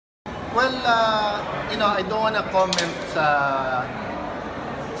Well, I don't want to comment sa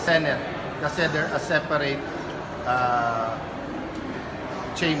Senate kasi they're a separate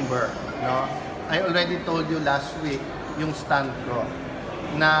chamber. No? I already told you last week yung stand ko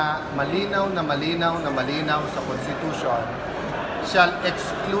na malinaw sa Constitution shall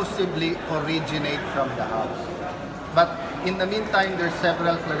exclusively originate from the House. But in the meantime, there's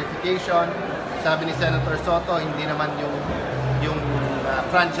several clarification. Sabi ni Senator Soto, hindi naman yung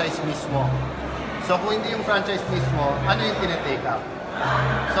franchise mismo. So kung hindi yung franchise mismo, ano yung tinitake up?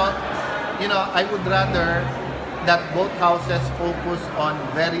 So, I would rather that both houses focus on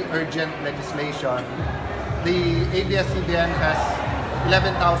very urgent legislation. The ABS CBN has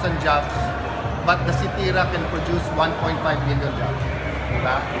 11,000 jobs, but the Sitira can produce 1.5 million jobs.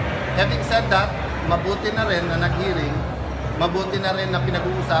 Diba? Having said that, mabuti na rin na nag-hearing, mabuti na rin na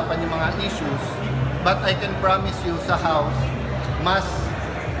pinag-uusapan yung mga issues, but I can promise you sa House, mas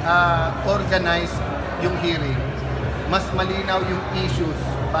organized yung hearing, mas malinaw yung issues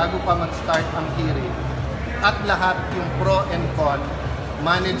bago pa mag-start ang hearing, at lahat yung pro and con,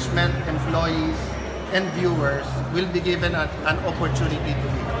 management, employees, and viewers will be given an opportunity to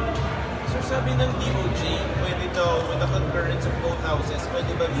be. So sabi ng DOJ, pwede daw, with the concurrence of both houses, pwede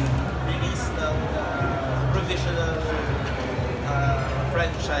ba release ng provisional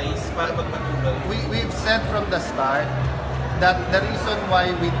franchise para magpatuloy? We've said from the start that the reason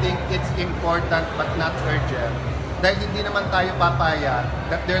why we think it's important but not urgent, dahil hindi naman tayo papayag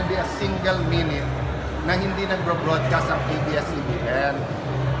that there'll be a single minute na hindi nagro-broadcast ang ABS CBN.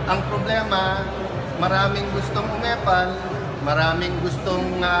 Ang problema, maraming gustong umepal, maraming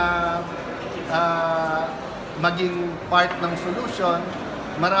gustong maging part ng solution,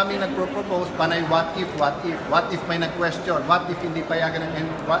 maraming nagpro-propose, panay what if may nag-question, what if hindi payagan ng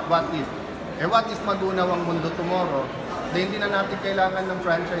what if. What if magunaw ang mundo tomorrow? Dahil hindi na natin kailangan ng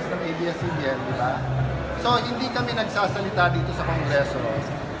franchise ng ABS CBN, di ba? So, hindi kami nagsasalita dito sa Kongreso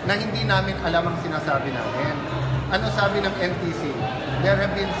na hindi namin alam ang sinasabi namin. Ano sabi ng NTC? There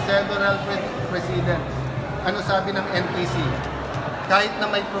have been several precedents. Ano sabi ng NTC? Kahit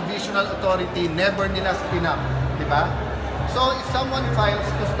na may provisional authority, never nila spin up. Di ba? So, if someone files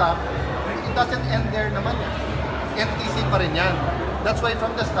to stop, it doesn't end there naman yan. NTC pa rin yan. That's why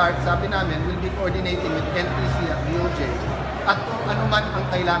from the start, sabi namin, we'll be coordinating with NTC at DOJ at kung ano man ang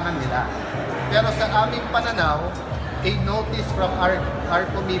kailangan nila. Pero sa aming pananaw, a notice from our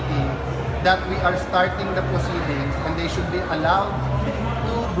committee that we are starting the proceedings and they should be allowed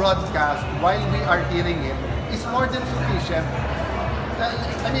to broadcast while we are hearing it is more than sufficient.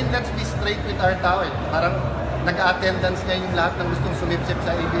 I mean, let's be straight with our tao. Parang nag-attendance niya yung lahat ng gustong sumipsip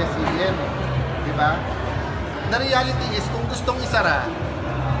sa ABS-CBN. Di ba? The reality is, kung gustong isara,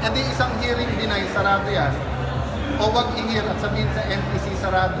 edi isang hearing din ay sarado yan. O wag i-hear at sabihin sa NTC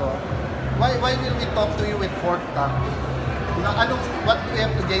sarado, why will we talk to you with forked tongue? What do we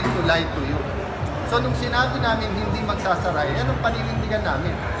have to gain to lie to you? So nung sinabi namin hindi magsasara, yan ang paninindigan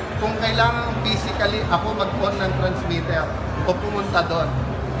namin. Kung kailangan physically ako mag-on ng transmitter o pumunta doon,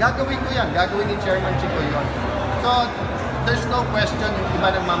 gagawin ko yan. Gagawin ni Chairman Chico yun. So there's no question yung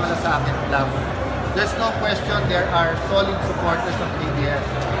iba nagmamalasakit lang. There's no question there are solid supporters of ABS.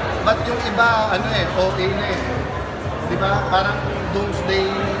 But yung iba, OA na eh. Di ba? Parang doomsday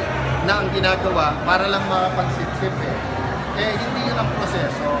na ang ginagawa para lang makapagsipsip eh. Hindi yun ang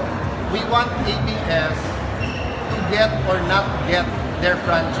proseso. We want ABS to get or not get their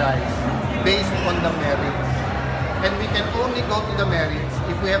franchise based on the merits. And we can only go to the merits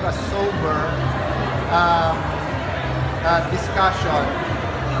if we have a sober discussion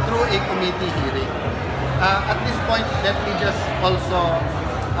through a committee hearing. At this point, let me just also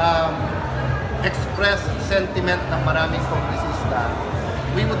express sentiment ng maraming kongresista.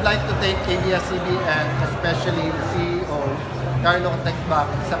 We would like to thank ABS CBN, especially the CEO, Carlo Tecbac,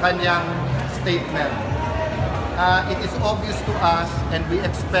 sa kanyang statement. It is obvious to us and we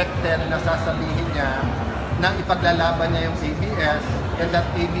expected na sasabihin niya na ipaglalaban niya yung ABS and that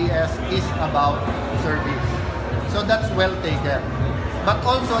ABS is about service. So that's well taken. But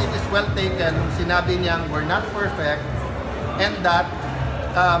also it is well taken nung sinabi niyang we're not perfect and that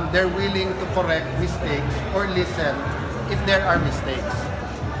they're willing to correct mistakes or listen if there are mistakes.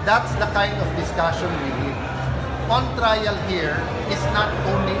 That's the kind of discussion we need. On trial here is not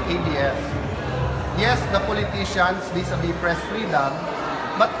only ABS. Yes, the politicians vis-a-vis press freedom,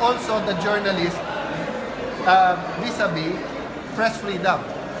 but also the journalists vis-a-vis press freedom.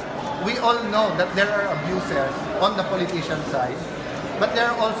 We all know that there are abuses on the politician side, but there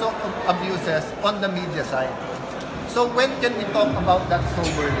are also abuses on the media side. So when can we talk about that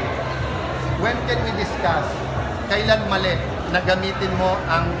soberly? When can we discuss kailan mali na gamitin mo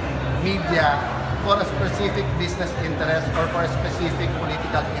ang media for a specific business interest or for a specific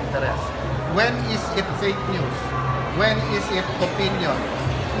political interest? When is it fake news? When is it opinion?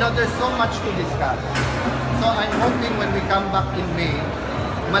 There's so much to discuss. So I'm hoping when we come back in May,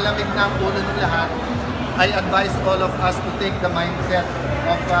 malamig na ang ulo ng lahat. I advise all of us to take the mindset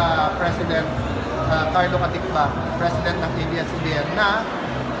of President Carlo Caticba, President ng ABS CBN, na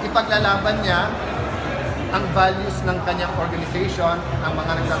ipaglalaban niya ang values ng kanyang organization, ang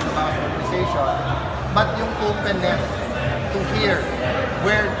mga nagtatrabaho sa organization, but yung openness to hear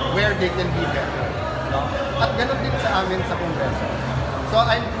where they can be better. No? At ganun din sa amin sa Kongreso. So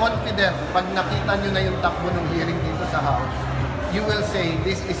I'm confident, pag nakita nyo na yung takbo ng hearing dito sa House, you will say,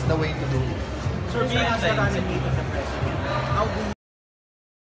 this is the way to do it. Sir, being as a running mate of the President, how do you